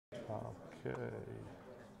Okay.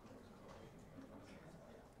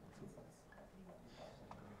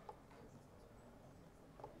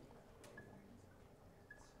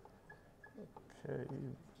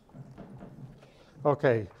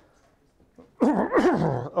 Okay.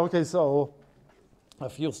 Okay, so a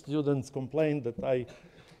few students complained that I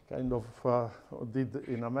kind of did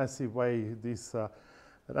in a messy way this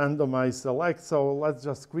randomized select. So let's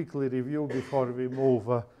just quickly review before we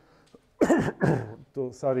move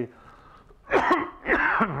to, sorry,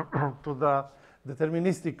 to the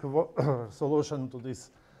deterministic solution to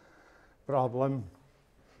this problem.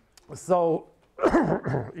 So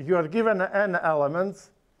you are given n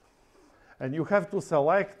elements, and you have to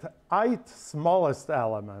select ith smallest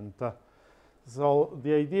element. So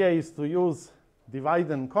the idea is to use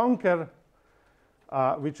divide and conquer,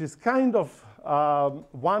 which is kind of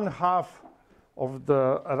 1/2 of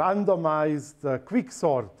the randomized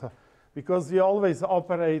quicksort, because you always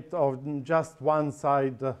operate on just one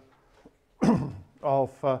side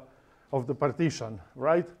of the partition,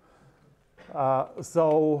 right?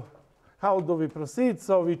 So how do we proceed?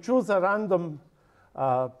 So we choose a random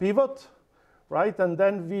pivot, right? And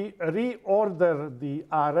then we reorder the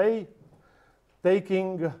array,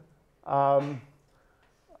 taking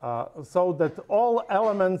so that all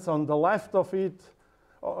elements on the left of it,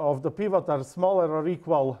 of the pivot, are smaller or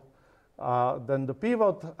equal than the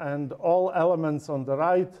pivot, and all elements on the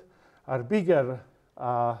right are bigger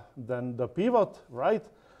than the pivot, right?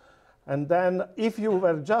 And then if you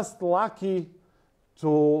were just lucky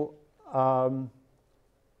to,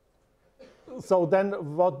 so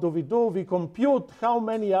then what do? We compute how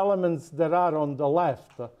many elements there are on the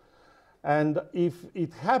left. And if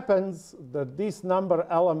it happens that this number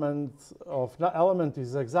element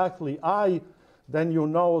is exactly I, then you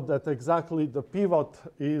know that exactly the pivot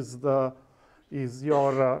is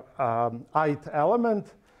your ith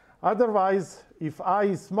element. Otherwise, if I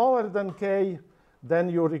is smaller than k, then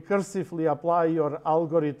you recursively apply your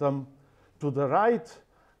algorithm to the right.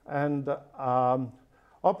 And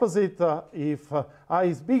opposite, if I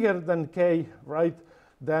is bigger than k, right,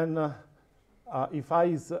 then if I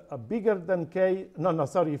is bigger than k,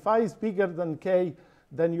 if I is bigger than k,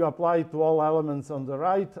 then you apply to all elements on the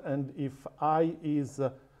right. And if I is,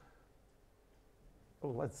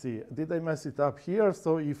 let's see, did I mess it up here?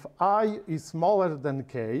 So if I is smaller than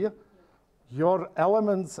k, your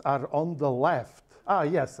elements are on the left.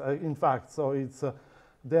 Yes, in fact, so it's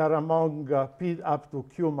they are among p up to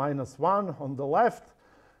q minus 1 on the left.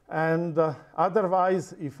 And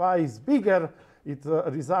otherwise, if I is bigger, it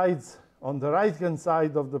resides on the right-hand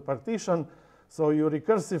side of the partition. So you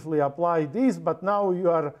recursively apply this, but now you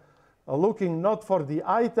are looking not for the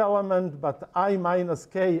ith element, but I minus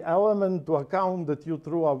k element, to account that you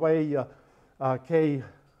threw away k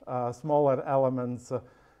smaller elements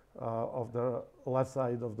of the left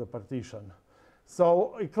side of the partition.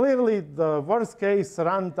 So clearly, the worst case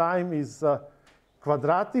runtime is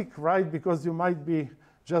quadratic, right? Because you might be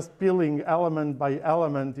just peeling element by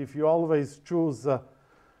element if you always choose a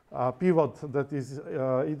pivot that is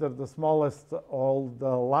either the smallest or the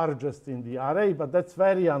largest in the array, but that's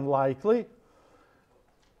very unlikely.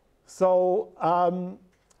 So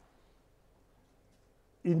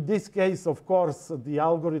in this case, of course, the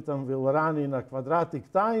algorithm will run in a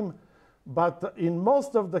quadratic time. But in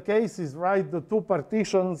most of the cases, right, the two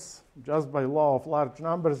partitions, just by law of large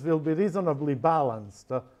numbers, will be reasonably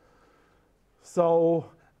balanced. So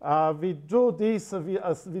we do this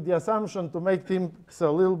with the assumption, to make things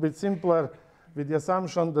a little bit simpler, with the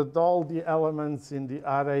assumption that all the elements in the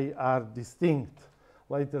array are distinct.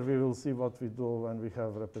 Later we will see what we do when we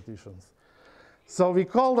have repetitions. So we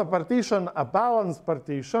call the partition a balanced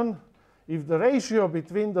partition if the ratio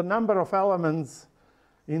between the number of elements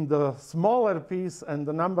in the smaller piece and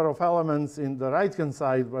the number of elements in the right-hand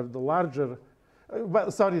side, where the larger,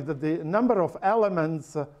 the number of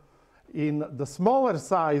elements in the smaller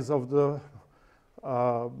size of the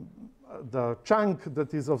chunk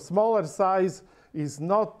that is of smaller size is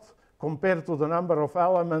not, compared to the number of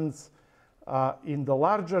elements in the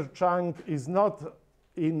larger chunk, is not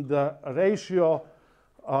in the ratio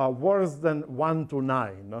worse than 1 to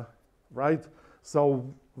 9, right? So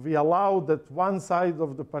we allow that one side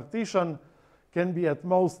of the partition can be at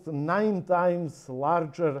most 9 times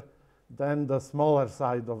larger than the smaller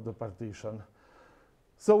side of the partition.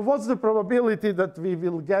 So what's the probability that we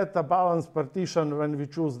will get a balanced partition when we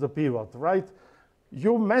choose the pivot, right?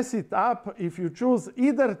 You mess it up if you choose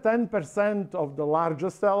either 10% of the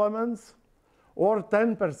largest elements or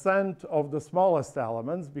 10% of the smallest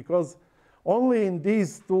elements, because only in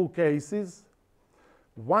these two cases,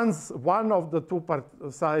 once one of the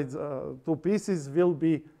two pieces will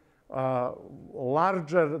be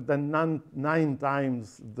larger than 9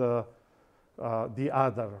 times the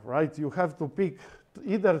other, right? You have to pick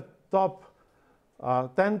either top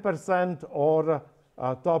 10% or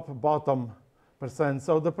top bottom percent.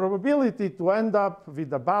 So the probability to end up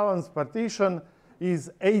with a balanced partition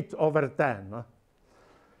is 8 over 10.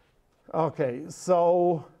 Okay,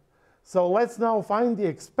 so let's now find the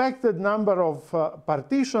expected number of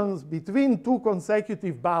partitions between two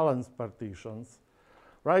consecutive balanced partitions,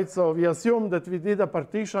 right? So we assume that we did a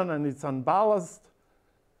partition and it's unbalanced.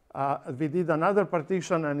 We did another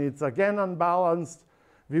partition and it's again unbalanced.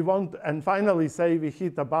 And finally say we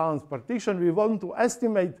hit a balanced partition. We want to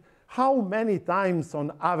estimate how many times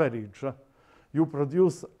on average you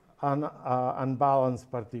produce an unbalanced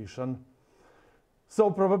partition. So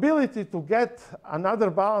probability to get another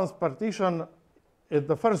balanced partition at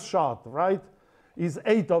the first shot, right, is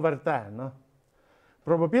 8 over 10.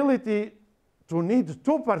 Probability to need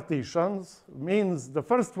two partitions means the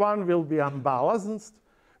first one will be unbalanced.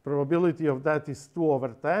 Probability of that is 2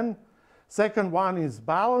 over 10. Second one is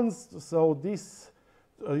balanced, so this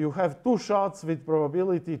you have two shots with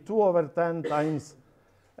probability 2 over 10 times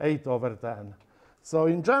 8 over 10. So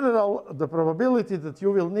in general, the probability that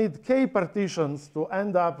you will need k partitions to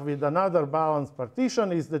end up with another balanced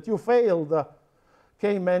partition is that you failed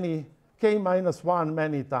k minus 1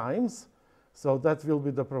 many times. So that will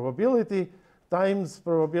be the probability times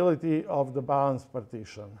probability of the balanced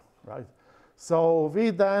partition, right? So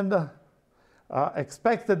we then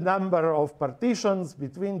expected number of partitions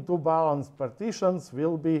between two balanced partitions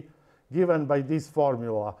will be given by this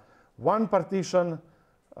formula. One partition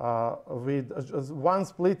with one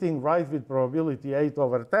splitting right with probability 8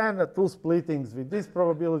 over 10, two splittings with this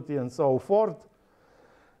probability, and so forth.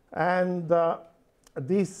 And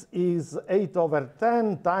this is 8 over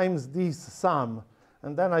 10 times this sum.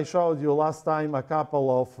 And then I showed you last time a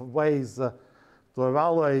couple of ways to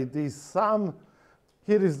evaluate this sum.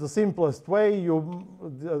 Here is the simplest way. You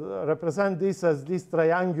represent this as this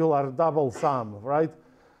triangular double sum, right?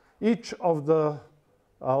 Each of the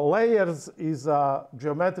layers is a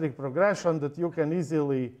geometric progression that you can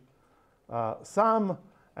easily sum.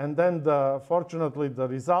 And then, fortunately, the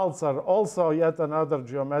results are also yet another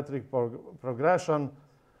geometric progression,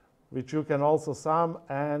 which you can also sum.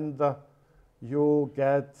 And you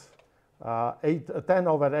get 10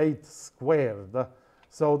 over 8 squared.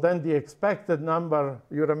 So then the expected number,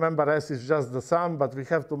 you remember S is just the sum, but we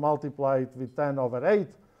have to multiply it with 10 over 8.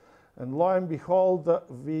 And lo and behold,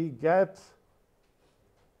 we get,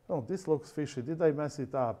 oh, this looks fishy. Did I mess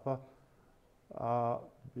it up?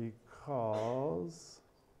 Because,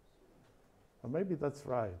 maybe that's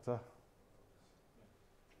right.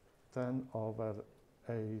 10 over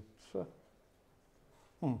 8.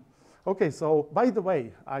 Okay, so by the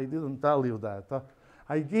way, I didn't tell you that.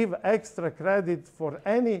 I give extra credit for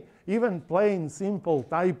any even plain simple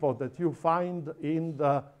typo that you find in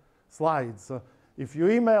the slides. If you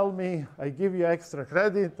email me, I give you extra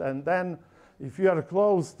credit. And then if you are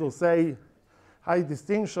close to, say, high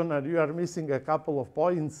distinction and you are missing a couple of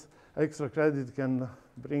points, extra credit can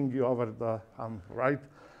bring you over the hump, right?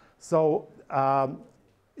 So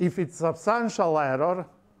if it's substantial error,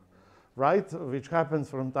 right, which happens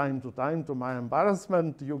from time to time to my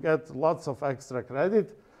embarrassment, you get lots of extra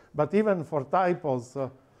credit. But even for typos,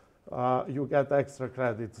 you get extra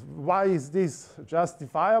credit. Why is this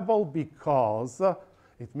justifiable? Because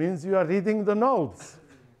it means you are reading the notes.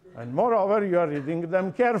 And moreover, you are reading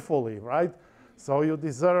them carefully, right? So you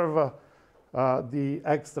deserve the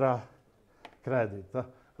extra credit.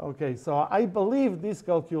 Okay, so I believe this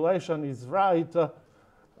calculation is right.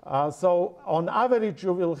 So on average,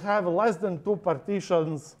 you will have less than two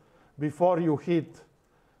partitions before you hit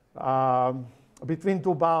between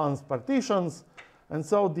two balanced partitions. And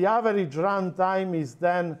so the average run time is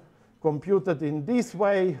then computed in this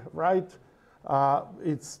way, right?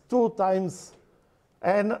 It's 2 times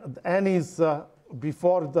n. N is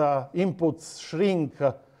before the inputs shrink,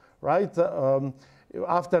 right?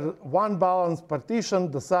 After one balanced partition,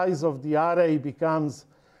 the size of the array becomes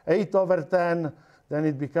 8 over 10. Then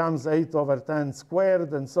it becomes 8 over 10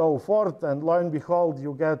 squared, and so forth. And lo and behold,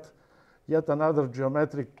 you get yet another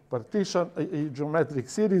geometric partition, a geometric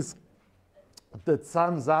series that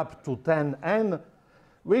sums up to 10n,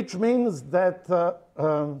 which means that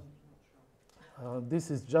this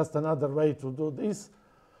is just another way to do this,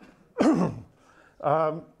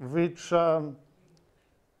 which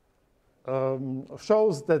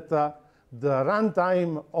shows that the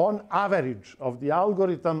runtime on average of the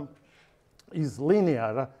algorithm is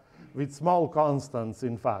linear with small constants,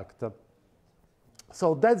 in fact.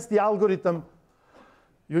 So that's the algorithm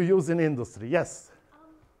you use in industry. Yes?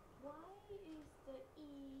 What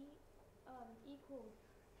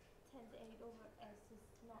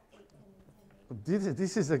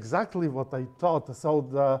This is exactly what I thought.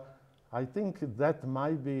 So I think that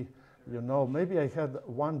might be, you know, maybe I had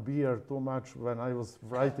one beer too much when I was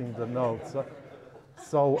writing the notes.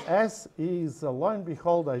 So S is, lo and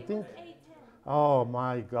behold, I think, oh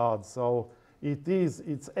my God. So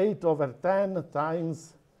it's 8 over 10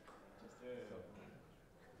 times,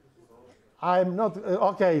 I'm not,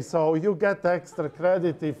 okay, so you get extra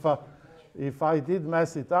credit if I did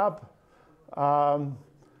mess it up. So.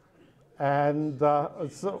 But there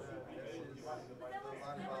was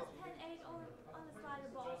 10, 8 on the slide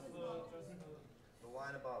above as well. The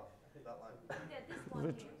line above, that line. Yeah, this one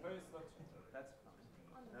Which? here. That's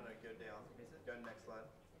On the no, go down. Go next slide.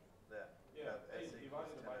 There. Yeah, S equals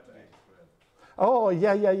 10 over 8 squared. Oh,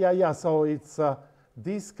 yeah. So it's,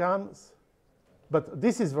 this comes, but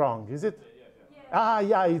this is wrong, is it? Yeah.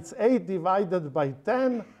 Yeah, it's 8 divided by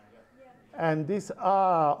 10. Yeah. And this,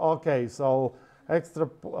 okay, so extra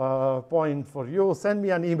point for you. Send me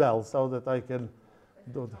an email so that I can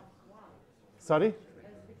do that. Sorry?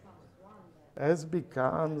 S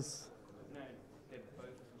becomes,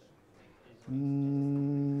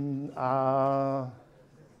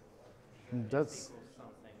 that's,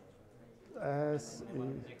 S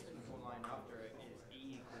is,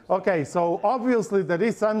 okay, so obviously there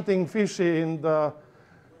is something fishy in the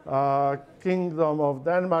Kingdom of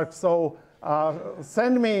Denmark. So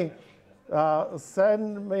send me,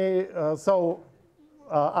 so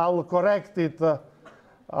I'll correct it,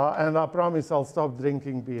 and I promise I'll stop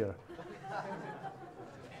drinking beer.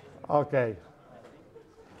 Okay.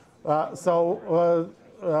 Let's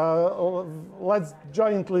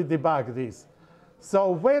jointly debug this.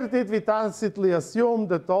 So where did we tacitly assume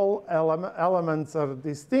that all elements are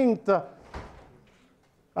distinct?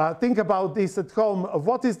 Think about this at home.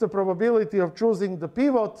 What is the probability of choosing the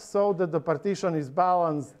pivot so that the partition is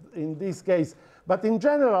balanced in this case? But in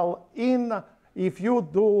general, if you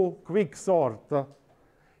do quick sort,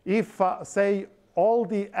 if, say, all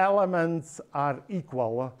the elements are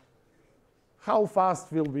equal, how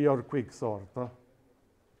fast will be your quick sort?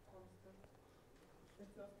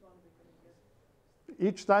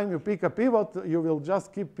 Each time you pick a pivot, you will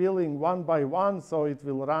just keep peeling one by one, so it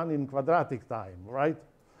will run in quadratic time, right?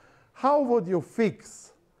 How would you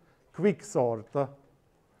fix quicksort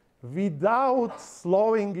without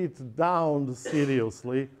slowing it down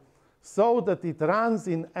seriously so that it runs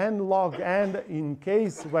in n log n in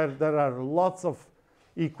case where there are lots of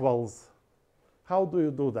equals? How do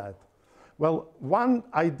you do that? Well, one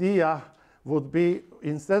idea would be,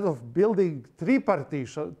 instead of building two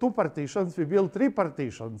partitions, we build 3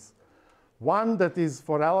 partitions. One that is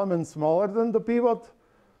for elements smaller than the pivot,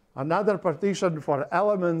 another partition for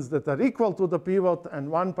elements that are equal to the pivot, and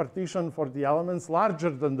one partition for the elements larger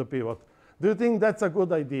than the pivot. Do you think that's a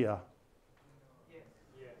good idea? Yes.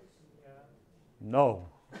 No.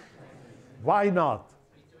 Why not?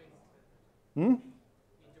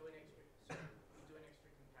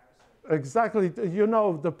 Exactly. You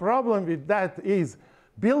know, the problem with that is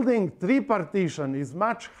building 3 partition is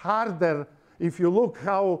much harder if you look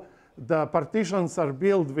how the partitions are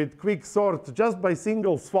built with quick sort just by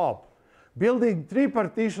single swap. Building 3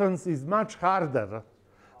 partitions is much harder.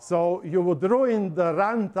 So you would ruin the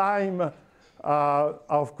runtime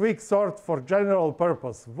of quick sort for general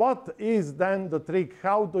purpose. What is then the trick?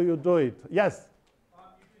 How do you do it? Yes? You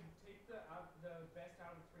can take the best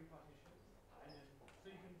out of 3 partitions, and then, so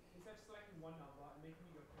you can, instead of selecting one number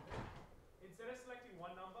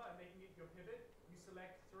and making it your pivot, you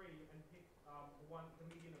select 3 and pick the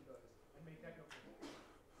median of those, and make that your pivot. So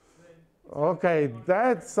then, Okay,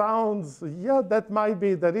 that sounds, yeah, that might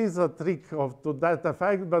be, there is a trick to that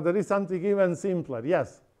effect, but there is something even simpler.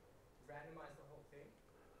 Yes? randomize the whole thing.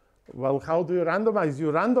 Well, how do you randomize?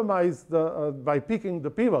 You randomize by picking the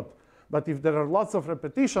pivot. But if there are lots of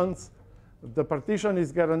repetitions, the partition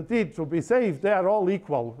is guaranteed to be safe. They are all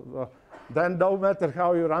equal. Then no matter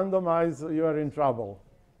how you randomize, you are in trouble.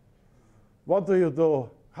 What do you do?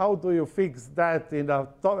 How do you fix that in an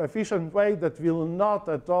efficient way that will not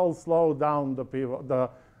at all slow down the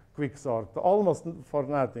quicksort? Almost for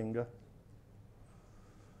nothing.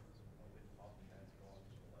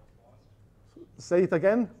 Say it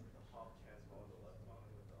again.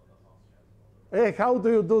 Hey, how do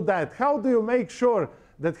you do that? How do you make sure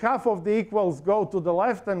that half of the equals go to the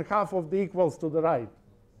left and half of the equals to the right?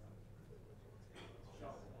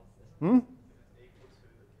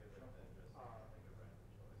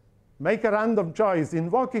 Make a random choice.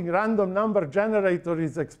 Invoking random number generator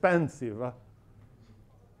is expensive. Just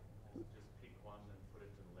pick one and put it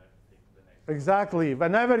to the left, pick the next. Exactly.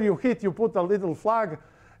 Whenever you hit, you put a little flag.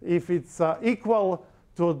 If it's equal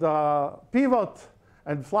to the pivot,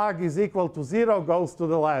 and flag is equal to 0, goes to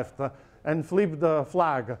the left and flip the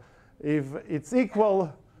flag. If it's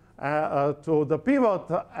equal to the pivot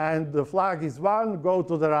and the flag is 1, go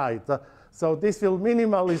to the right. So this will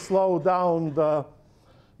minimally slow down the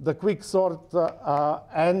quicksort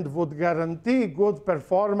and would guarantee good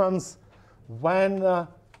performance when there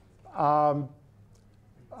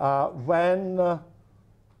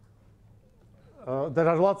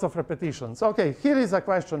are lots of repetitions. Okay, here is a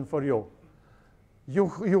question for you.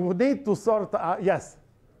 You need to sort, yes?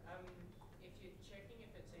 If you're checking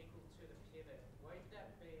if it's equal to the pivot, won't that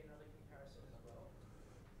be another comparison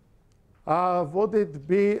as well? Would it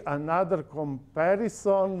be another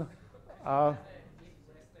comparison?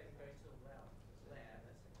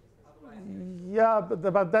 Yeah,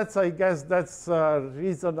 but that's, I guess, that's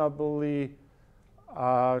reasonably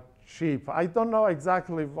cheap. I don't know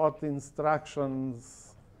exactly what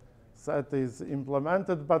instructions set is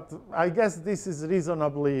implemented, but I guess this is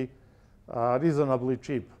reasonably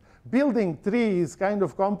cheap. Building tree is kind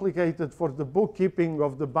of complicated for the bookkeeping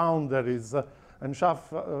of the boundaries,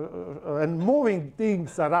 and moving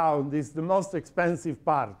things around is the most expensive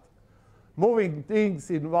part. Moving things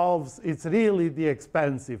involves, it's really the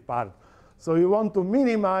expensive part. So you want to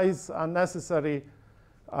minimize unnecessary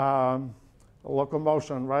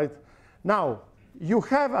locomotion, right? Now, you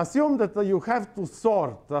have assumed that you have to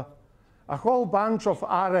sort a whole bunch of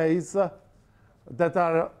arrays that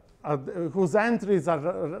are whose entries are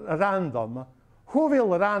random. Who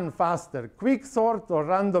will run faster, quicksort or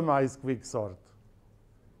randomized quicksort?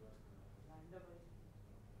 The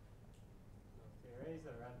arrays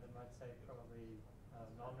are random, I'd say probably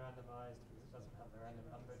non-randomized because it doesn't have the random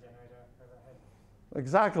number generator overhead.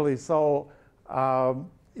 Exactly. So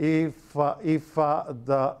if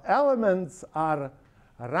the elements are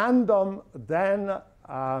random, then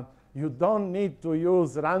you don't need to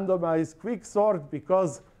use randomized quicksort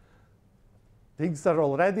because things are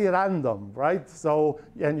already random, right? So,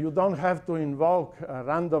 and you don't have to invoke a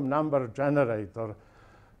random number generator.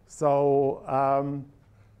 So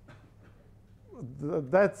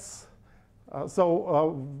that's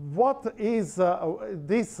what is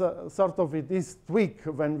this sort of this tweak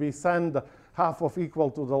when we send half of equal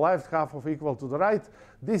to the left, half of equal to the right?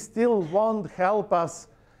 This still won't help us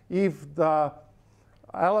if the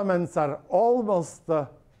elements are almost,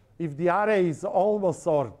 if the array is almost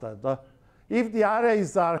sorted. If the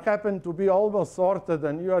arrays happen to be almost sorted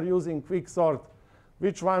and you are using quicksort,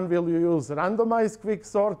 which one will you use, randomized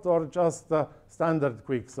quicksort or just standard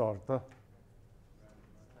quicksort?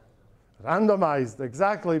 Randomized,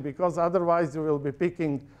 exactly, because otherwise you will be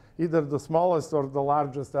picking either the smallest or the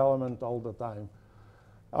largest element all the time.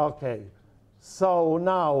 Okay, so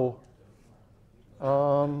now,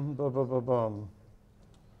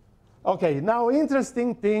 okay, now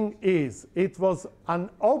interesting thing is, it was an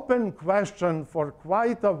open question for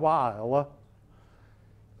quite a while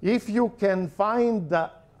if you can find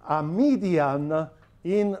a median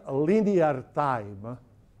in linear time,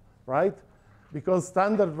 right? Because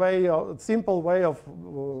standard way, simple way of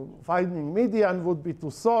finding median would be to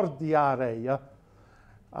sort the array.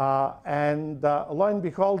 And lo and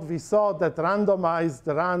behold, we saw that randomized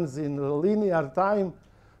runs in linear time.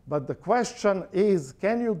 But the question is,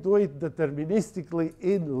 can you do it deterministically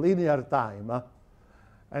in linear time?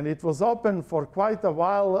 And it was open for quite a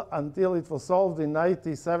while until it was solved in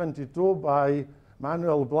 1972 by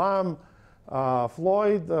Manuel Blum,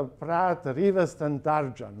 Floyd, Pratt, Rivest, and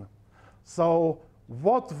Tarjan. So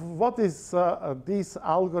what is this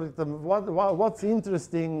algorithm? What's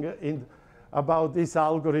interesting about this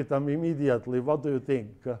algorithm immediately? What do you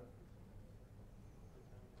think?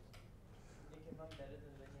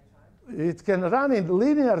 It can run in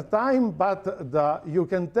linear time, but you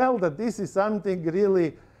can tell that this is something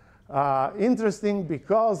really interesting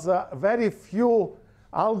because very few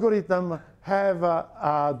algorithms have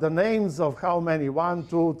the names of how many? 1,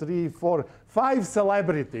 2, 3, 4, 5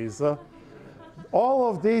 celebrities. All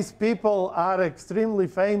of these people are extremely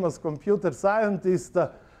famous computer scientists,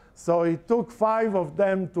 so it took 5 of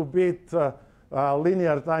them to beat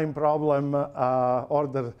linear time problem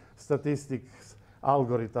order statistics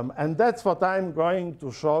algorithm. And that's what I'm going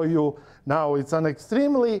to show you now. It's an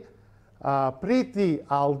extremely pretty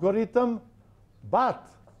algorithm, but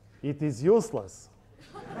it is useless.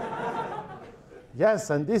 Yes,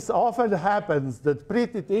 and this often happens, that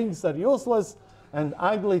pretty things are useless and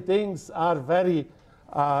ugly things are very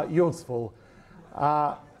useful.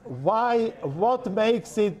 Why? What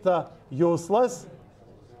makes it useless?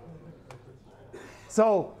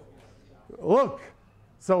 So look,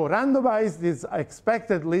 so randomized is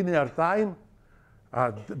expected linear time.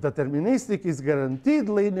 Deterministic is guaranteed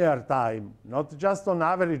linear time, not just on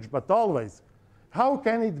average, but always. How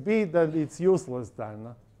can it be that it's useless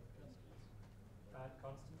then? Bad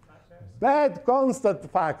constant factors? Bad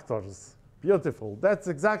constant factors. Beautiful. That's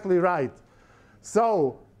exactly right.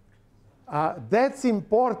 So that's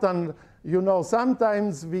important. You know,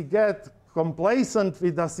 sometimes we get complacent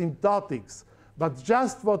with asymptotics, but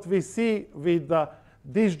just what we see with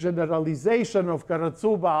this generalization of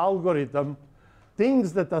Karatsuba algorithm,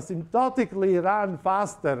 things that asymptotically run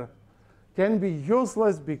faster can be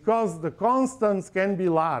useless because the constants can be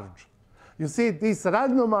large. You see, this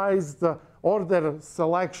randomized order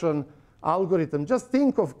selection algorithm, just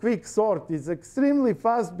think of quicksort, is extremely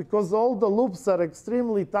fast because all the loops are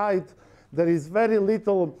extremely tight. There is very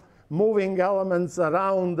little moving elements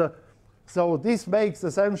around. So this makes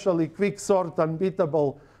essentially quicksort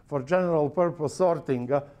unbeatable for general purpose sorting.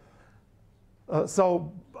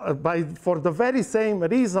 For the very same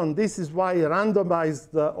reason, this is why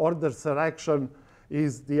randomized order selection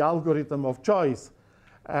is the algorithm of choice.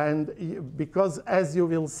 And because, as you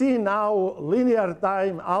will see now, linear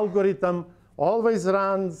time algorithm always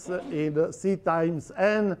runs in C times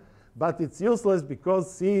n, but it's useless because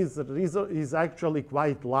C is actually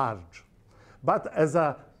quite large. But as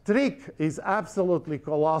a trick, is absolutely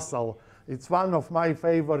colossal. It's one of my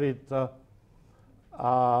favorite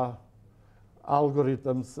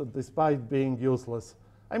algorithms, despite being useless.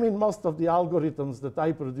 I mean, most of the algorithms that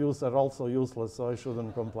I produce are also useless, so I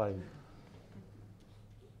shouldn't complain.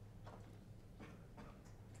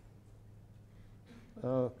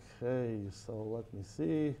 Okay, so let me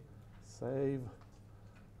see, save,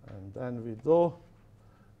 and then we do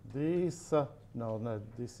this. No,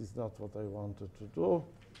 this is not what I wanted to do.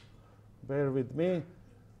 Bear with me.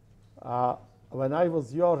 When I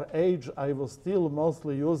was your age, I was still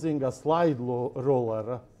mostly using a slide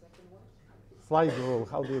ruler. Slide rule,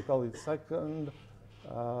 how do you call it? Second,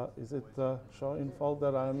 is it show in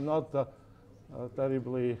folder? I'm not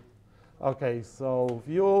terribly, okay, so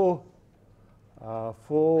view,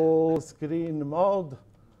 full screen mode,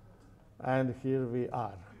 and here we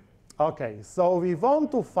are. Okay, so we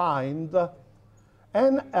want to find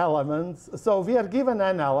n elements. So we are given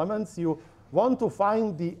n elements. You want to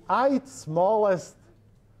find the ith smallest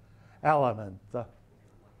element.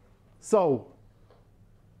 So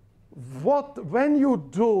when you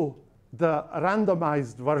do the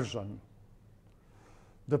randomized version,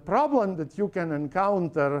 the problem that you can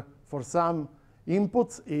encounter for some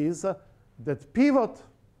inputs is that pivot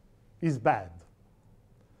is bad,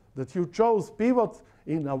 that you chose pivot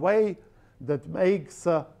in a way that makes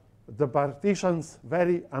the partitions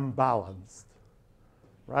very unbalanced,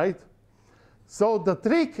 right? So the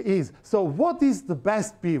trick is, so what is the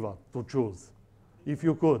best pivot to choose, if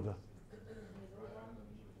you could?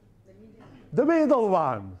 The middle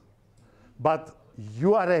one. But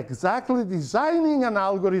you are exactly designing an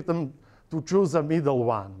algorithm to choose a middle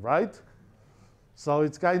one, right? So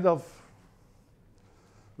it's kind of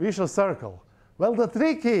vicious circle. Well, the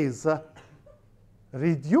trick is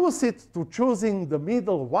reduce it to choosing the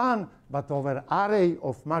middle one, but over an array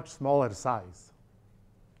of much smaller size.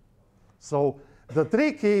 So the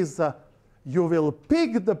trick is you will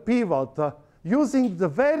pick the pivot using the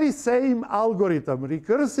very same algorithm,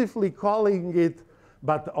 recursively calling it,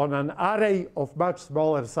 but on an array of much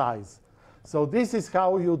smaller size. So this is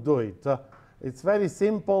how you do it. It's very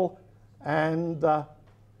simple and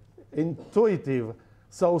intuitive.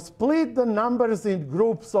 So split the numbers in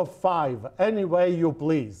groups of 5 any way you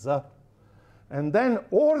please. And then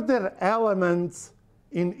order elements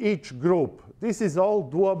in each group. This is all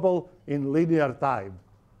doable in linear time.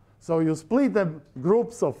 So you split them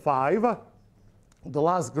groups of 5. The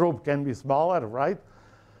last group can be smaller, right?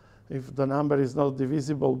 If the number is not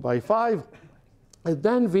divisible by 5. And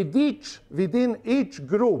then within each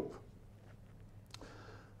group,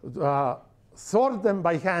 sort them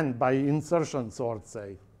by hand, by insertion sort,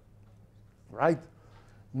 say, right?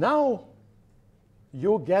 Now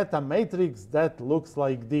you get a matrix that looks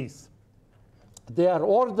like this. They are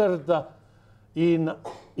ordered in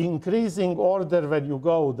increasing order when you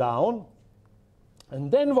go down.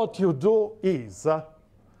 And then what you do is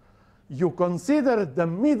you consider the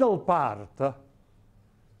middle part,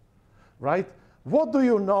 right? What do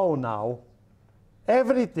you know now?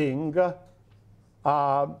 Everything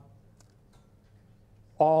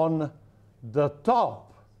on the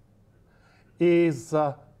top is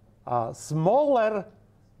smaller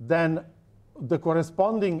than the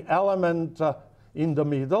corresponding element in the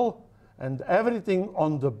middle, and everything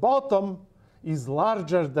on the bottom is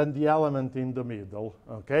larger than the element in the middle,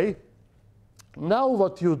 okay? Now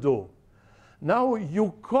what you do? Now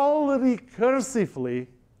you call recursively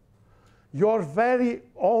your very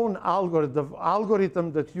own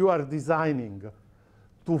algorithm that you are designing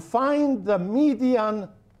to find the median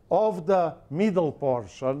of the middle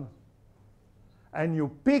portion, and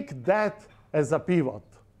you pick that as a pivot.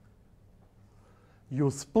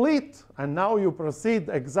 You split, and now you proceed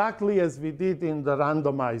exactly as we did in the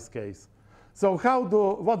randomized case. So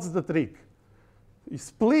what's the trick? You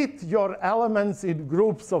split your elements in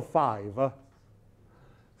groups of 5.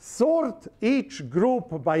 Sort each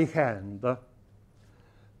group by hand.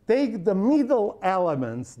 Take the middle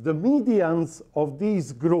elements, the medians of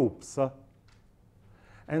these groups,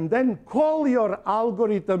 and then call your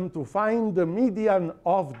algorithm to find the median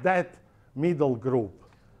of that middle group.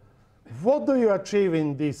 What do you achieve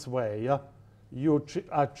in this way? You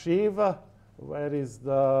achieve, where is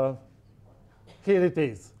the, here it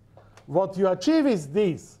is. What you achieve is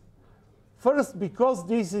this. First, because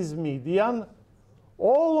this is median,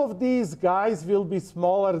 all of these guys will be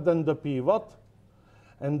smaller than the pivot.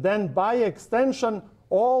 And then by extension,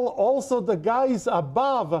 also the guys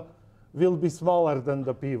above will be smaller than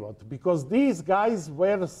the pivot, because these guys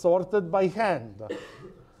were sorted by hand.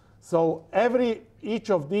 So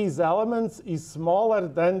each of these elements is smaller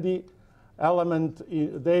than the element,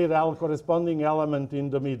 their corresponding element in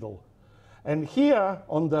the middle. And here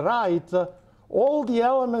on the right, all the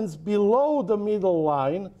elements below the middle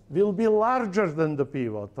line will be larger than the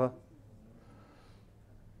pivot.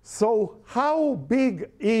 So how big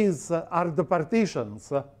are the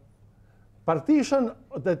partitions? Partition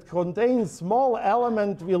that contains small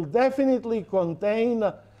element will definitely contain,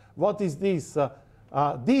 what is this?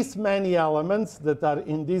 These many elements that are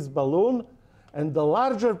in this balloon, and the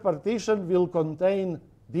larger partition will contain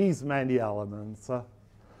these many elements.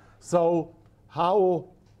 So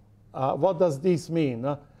what does this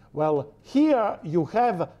mean? Well, here you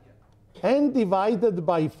have n divided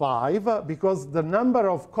by 5, because the number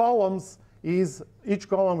of columns is, each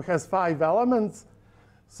column has 5 elements.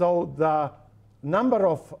 So the number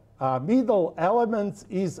of middle elements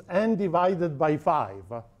is n divided by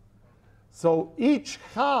 5. So each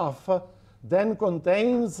half then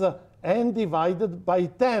contains n divided by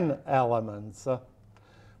 10 elements.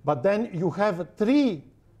 But then you have 3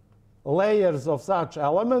 layers of such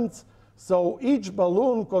elements. So each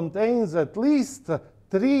balloon contains at least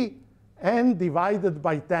 3 n divided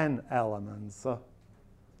by 10 elements.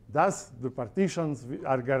 Thus, the partitions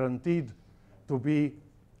are guaranteed to be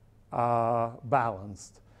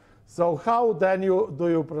balanced. So how then do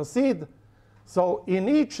you proceed? So in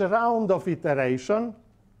each round of iteration,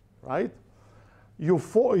 right, you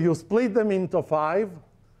split them into 5.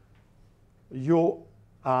 You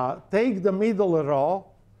take the middle row,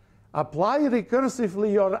 apply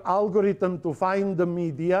recursively your algorithm to find the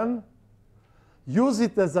median, use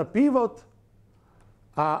it as a pivot,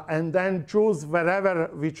 and then choose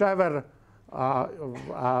whichever,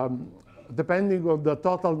 depending on the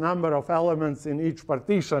total number of elements in each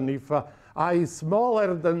partition. If I is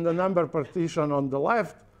smaller than the number partition on the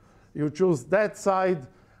left, you choose that side.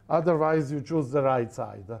 Otherwise, you choose the right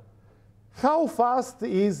side. How fast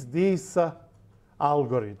is this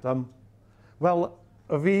algorithm? Well,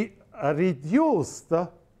 we reduced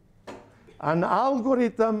an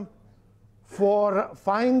algorithm for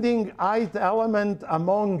finding ith element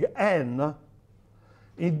among n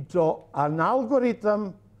into an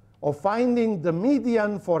algorithm of finding the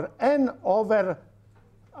median for n over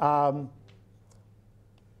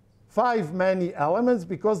 5 many elements,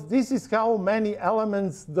 because this is how many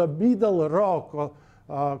elements the middle row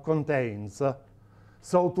contains.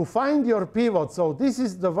 So to find your pivot, so this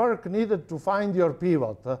is the work needed to find your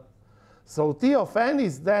pivot. So T of n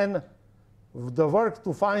is then the work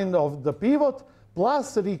to find of the pivot,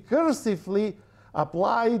 plus recursively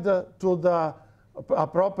applied to the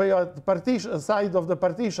appropriate partition, side of the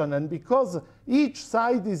partition. And because each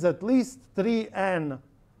side is at least 3n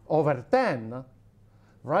over 10,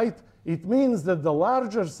 right? It means that the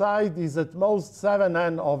larger side is at most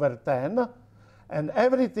 7n over 10. And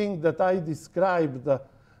everything that I described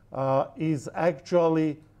is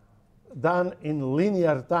actually done in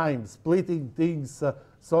linear time, splitting things,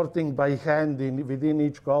 sorting by hand within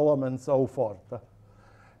each column, and so forth.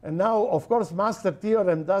 And now, of course, master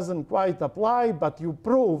theorem doesn't quite apply, but you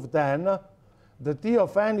prove then that T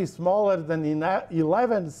of n is smaller than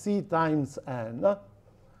 11c times n.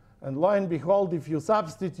 And lo and behold, if you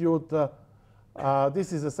substitute,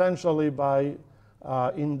 this is essentially by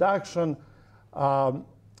induction,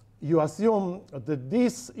 you assume that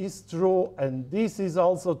this is true and this is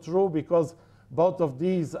also true because both of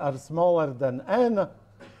these are smaller than n.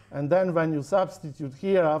 And then when you substitute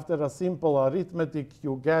here after a simple arithmetic,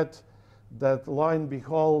 you get that lo and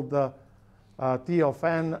behold, T of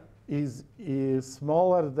n is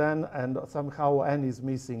smaller than, and somehow n is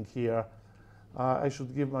missing here. I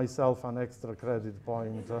should give myself an extra credit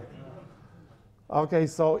point. Okay,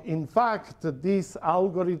 so in fact, this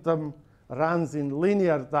algorithm runs in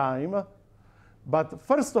linear time. But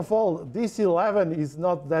first of all, this 11 is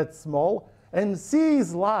not that small, and C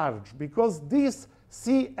is large, because this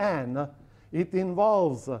Cn, it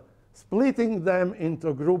involves splitting them into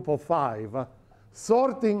a group of 5,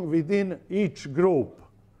 sorting within each group,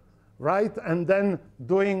 right? And then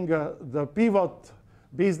doing the pivot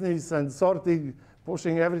business and sorting,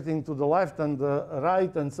 pushing everything to the left and the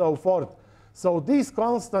right and so forth. So this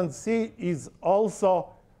constant C is also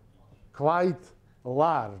quite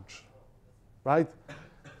large, right?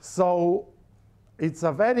 So it's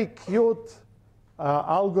a very cute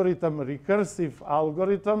algorithm, recursive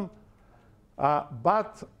algorithm,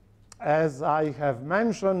 but as I have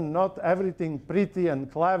mentioned, not everything pretty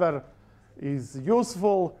and clever is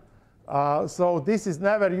useful. So this is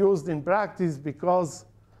never used in practice because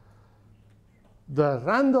the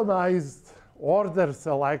randomized order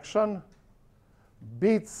selection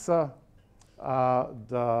beats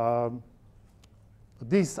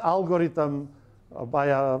this algorithm by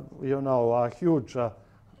a huge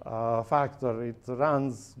factor. It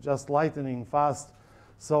runs just lightning fast.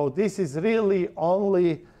 So this is really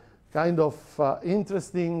only kind of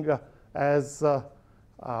interesting as the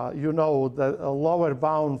lower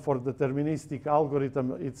bound for deterministic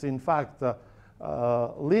algorithm. It's in fact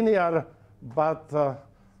linear, but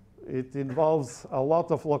it involves a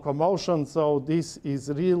lot of locomotion. So this is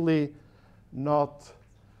really not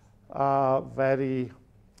a very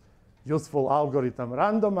useful algorithm.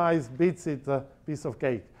 Randomized beats it a piece of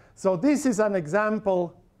cake. So this is an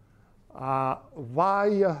example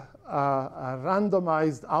why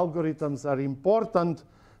randomized algorithms are important,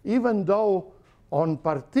 even though on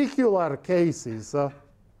particular cases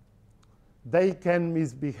they can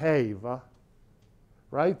misbehave,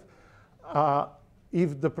 right?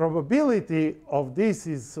 If the probability of this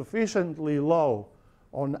is sufficiently low,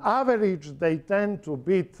 on average they tend to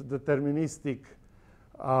beat deterministic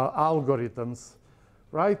algorithms,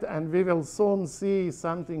 right? And we will soon see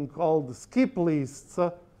something called skip lists,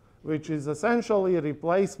 which is essentially a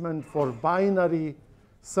replacement for binary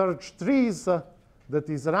search trees that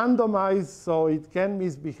is randomized, so it can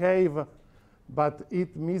misbehave, but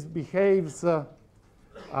it misbehaves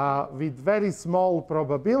with very small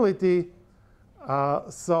probability.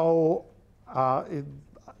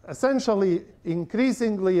 Essentially,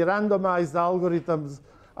 increasingly randomized algorithms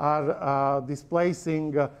are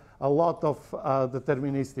displacing a lot of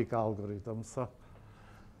deterministic algorithms.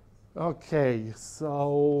 Okay,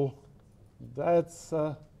 so that's,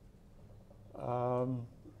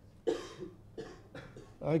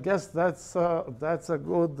 I guess that's a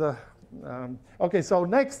good, okay, so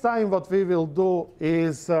next time what we will do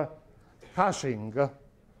is hashing,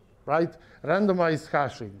 right? Randomized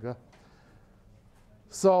hashing.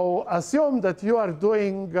 So assume that you are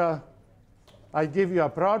doing, I give you a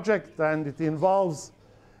project and it involves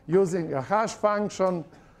using a hash function,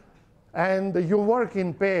 and you work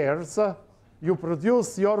in pairs. You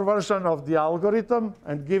produce your version of the algorithm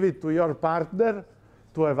and give it to your partner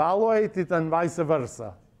to evaluate it, and vice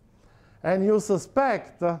versa. And you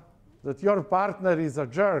suspect that your partner is a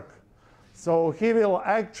jerk. So he will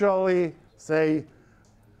actually say,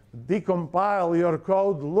 decompile your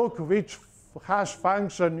code, look which hash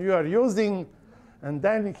function you are using, and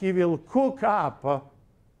then he will cook up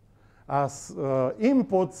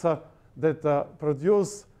inputs that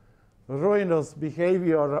produce ruinous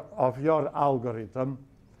behavior of your algorithm.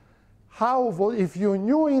 If you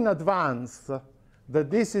knew in advance that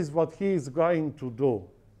this is what he is going to do,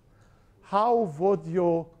 how would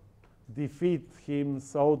you defeat him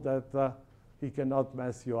so that he cannot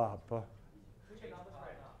mess you up?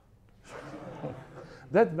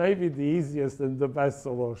 That may be the easiest and the best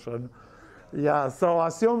solution. Yeah, so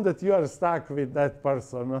assume that you are stuck with that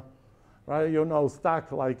person, right? You know,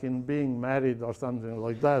 stuck like in being married or something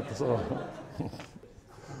like that.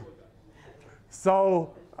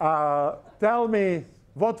 So, tell me,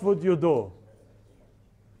 what would you do?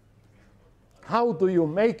 How do you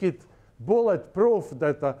make it bulletproof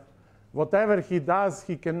that whatever he does,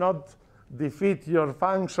 he cannot defeat your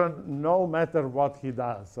function no matter what he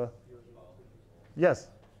does? Yes?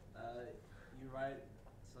 You write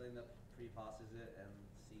something that pre-passes it and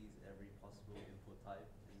sees every possible input type,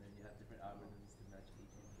 and then you have different algorithms to match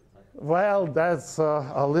each input type. Well, that's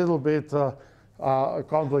a little bit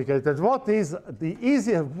complicated. What is the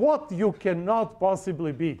easiest, what you cannot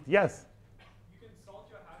possibly beat? Yes? You can sort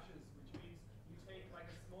your hashes, which means you take like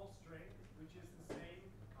a small string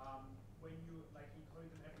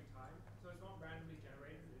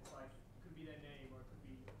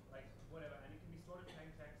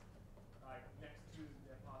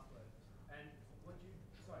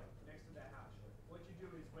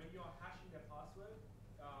password,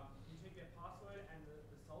 you take their password and the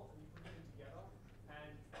salt and you put them together,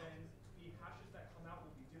 and then the hashes that come out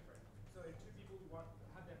will be different. So if two people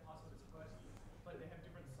have their password as first, but they have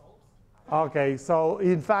different salts. Okay, so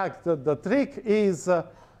in fact, the trick is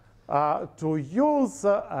to use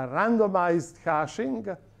randomized hashing,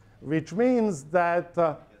 which means that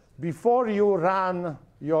before you run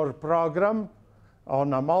your program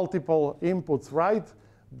on a multiple inputs, right,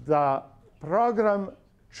 the program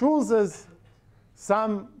chooses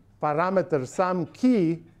some parameter, some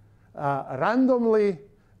key randomly,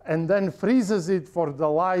 and then freezes it for the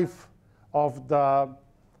life of the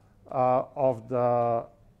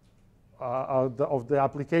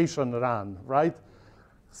application run, right?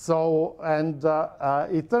 So, and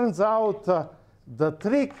it turns out the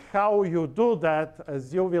trick how you do that,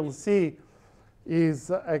 as you will see,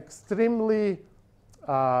 is extremely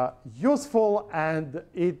useful, and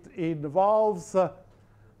it involves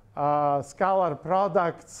scalar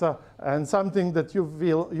products and something that you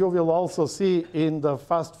will also see in the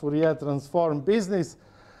fast Fourier transform business.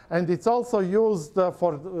 And it's also used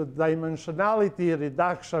for dimensionality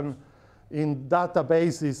reduction in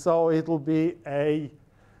databases. So it will be a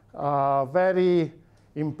very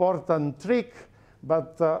important trick.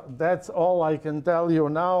 But that's all I can tell you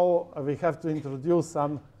now. We have to introduce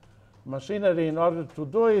some machinery in order to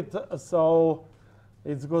do it. So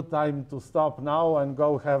it's good time to stop now and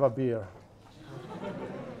go have a beer.